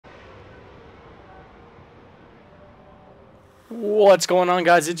What's going on,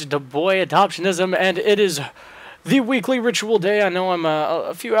 guys? It's the boy Adoptionism, and it is the weekly ritual day. I know I'm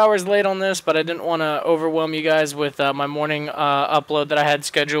a few hours late on this, but I didn't want to overwhelm you guys with my morning upload that I had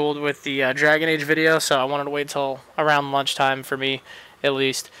scheduled with the Dragon Age video, so I wanted to wait till around lunchtime for me, at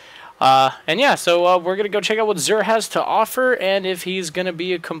least. And yeah, so we're going to go check out what Xur has to offer, and if he's going to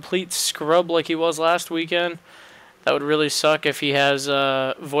be a complete scrub like he was last weekend. That would really suck if he has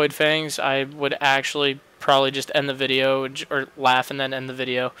Void Fangs. I would actually probably just end the video or laugh and then end the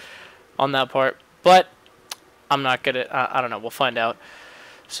video on that part. But I'm not good at, I don't know, we'll find out.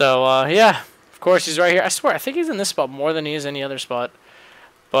 So, yeah, of course he's right here. I swear, I think he's in this spot more than he is any other spot.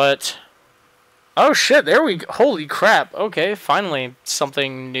 But, oh shit, there we go. Holy crap. Okay, finally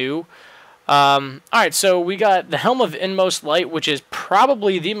something new. Alright, so we got the Helm of Inmost Light, which is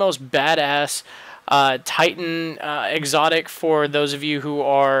probably the most badass Titan exotic for those of you who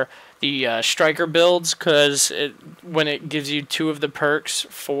are the striker builds, because when it gives you 2 of the perks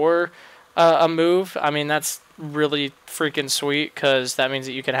for a move, I mean, that's really freaking sweet, because that means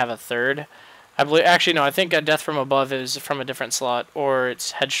that you can have a third. I believe, actually, no, I think Death from Above is from a different slot, or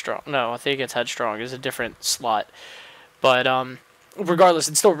it's Headstrong. No, I think it's Headstrong is a different slot. But regardless,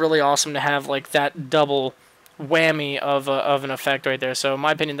 it's still really awesome to have like that double whammy of an effect right there. So in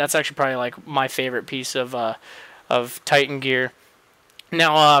my opinion, that's actually probably like my favorite piece of Titan gear.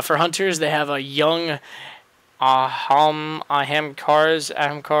 Now for hunters, they have a young Ahamkar's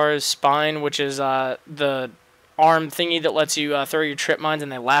spine, which is the arm thingy that lets you throw your trip mines, and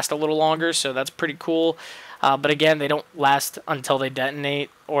they last a little longer, so that's pretty cool. But again, they don't last until they detonate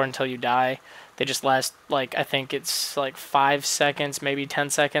or until you die. They just last, like, I think it's like 5 seconds, maybe 10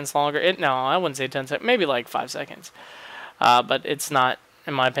 seconds longer. No, I wouldn't say 10 seconds, maybe like 5 seconds. But it's not,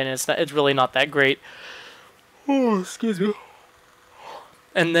 in my opinion, it's really not that great. Oh, excuse me.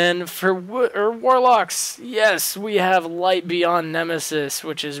 And then for warlocks, yes, we have Light Beyond Nemesis,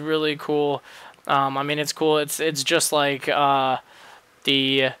 which is really cool. I mean, it's cool. It's just like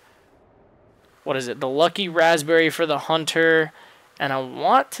the, what is it? The Lucky Raspberry for the hunter, and I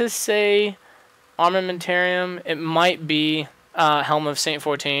want to say Armamentarium. It might be Helm of Saint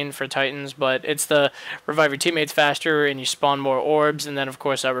 14 for Titans, but it's the revive your teammates faster and you spawn more orbs, and then of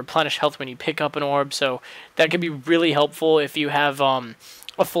course replenish health when you pick up an orb. So that could be really helpful if you have a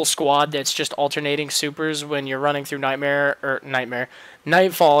full squad that's just alternating supers when you're running through Nightfall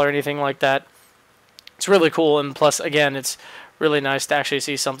or anything like that. It's really cool, and plus again, it's really nice to actually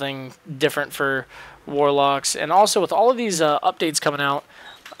see something different for warlocks. And also with all of these updates coming out.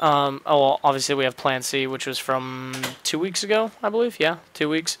 Well, obviously we have Plan C, which was from 2 weeks ago, I believe. Yeah, 2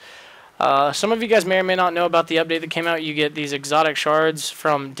 weeks. Some of you guys may or may not know about the update that came out. You get these exotic shards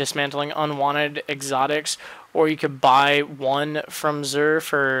from dismantling unwanted exotics, or you could buy 1 from Xur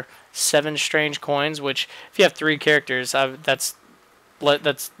for 7 strange coins, which if you have 3 characters, that's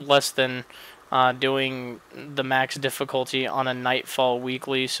less than doing the max difficulty on a Nightfall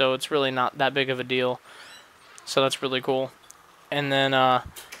weekly, so it's really not that big of a deal. So that's really cool. And then,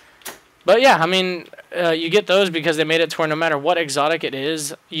 but yeah, I mean, you get those because they made it to where no matter what exotic it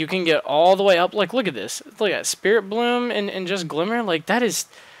is, you can get all the way up. Like, look at this. Look at Spirit Bloom and just Glimmer. Like, that is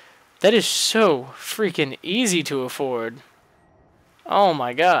so freaking easy to afford. Oh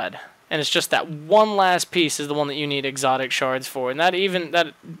my god. And it's just that one last piece is the one that you need exotic shards for. And that even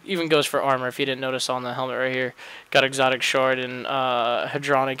goes for armor, if you didn't notice on the helmet right here. Got exotic shard and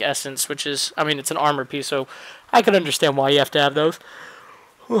Hadronic Essence, which is, I mean, it's an armor piece, so I can understand why you have to have those.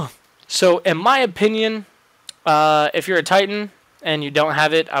 So, in my opinion, if you're a Titan and you don't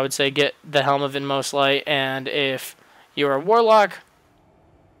have it, I would say get the Helm of Inmost Light. And if you're a Warlock,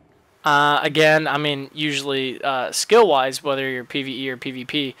 again, I mean, usually skill-wise, whether you're PvE or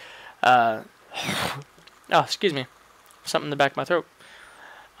PvP, oh, excuse me, something in the back of my throat.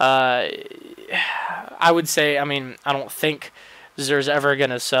 I would say, I mean, I don't think Xur's ever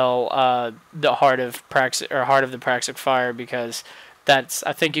gonna sell the Heart of the Praxic Fire, because that's,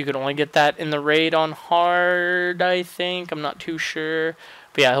 I think you could only get that in the raid on hard. I think, I'm not too sure,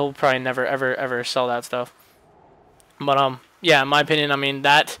 but yeah, he'll probably never ever sell that stuff. But yeah, in my opinion, I mean,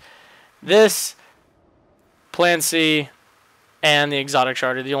 this Plan C and the exotic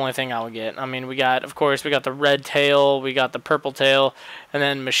shard are the only thing I would get. I mean, of course, we got the red tail, we got the purple tail, and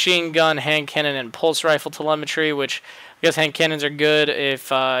then machine gun, hand cannon, and pulse rifle telemetry, which I guess hand cannons are good if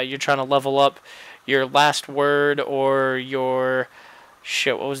you're trying to level up your Last Word or your,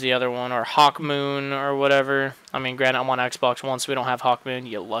 shit, what was the other one? Or Hawk Moon or whatever. I mean, granted, I'm on Xbox One, so we don't have Hawk Moon,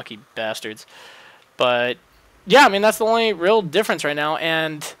 you lucky bastards. But yeah, I mean, that's the only real difference right now.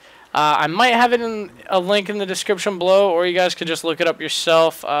 And I might have it in a link in the description below, or you guys could just look it up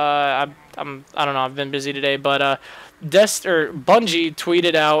yourself. I don't know. I've been busy today, but Bungie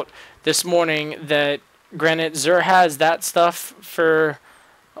tweeted out this morning that granted Xur has that stuff for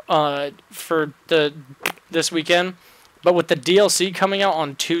this weekend, but with the DLC coming out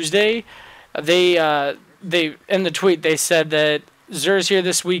on Tuesday, they in the tweet they said that Xur's here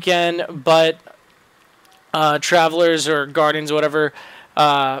this weekend, but travelers or guardians, whatever,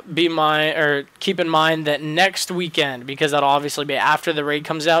 keep in mind that next weekend, because that'll obviously be after the raid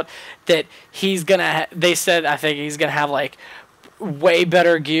comes out, that he's gonna. They said I think he's gonna have like way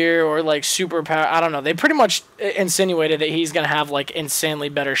better gear or like super power. I don't know. They pretty much insinuated that he's gonna have like insanely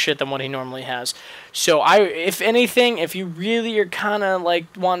better shit than what he normally has. So if anything, if you really are kind of like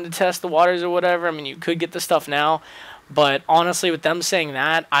wanting to test the waters or whatever, I mean, you could get the stuff now. But honestly, with them saying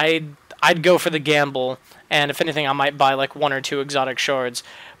that, I'd go for the gamble, and if anything, I might buy like 1 or 2 exotic shards.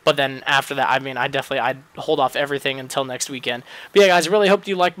 But then after that, I mean, I'd hold off everything until next weekend. But yeah, guys, I really hope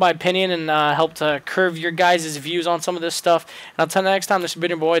you liked my opinion and helped to curve your guys' views on some of this stuff. And until next time, this has been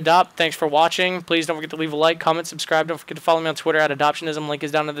your boy Adopt. Thanks for watching. Please don't forget to leave a like, comment, subscribe. Don't forget to follow me on Twitter at Adoptionism. Link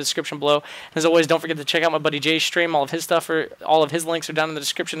is down in the description below. And as always, don't forget to check out my buddy Jay's stream. All of his links are down in the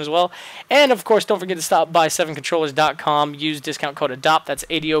description as well. And of course, don't forget to stop by 7controllers.com. Use discount code ADOPT. That's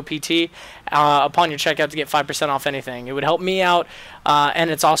ADOPT upon your checkout to get 5% off anything. It would help me out, and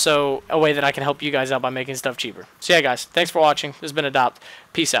it's also a way that I can help you guys out by making stuff cheaper. So yeah, guys, thanks for watching. This has been Adopt.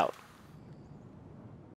 Peace out.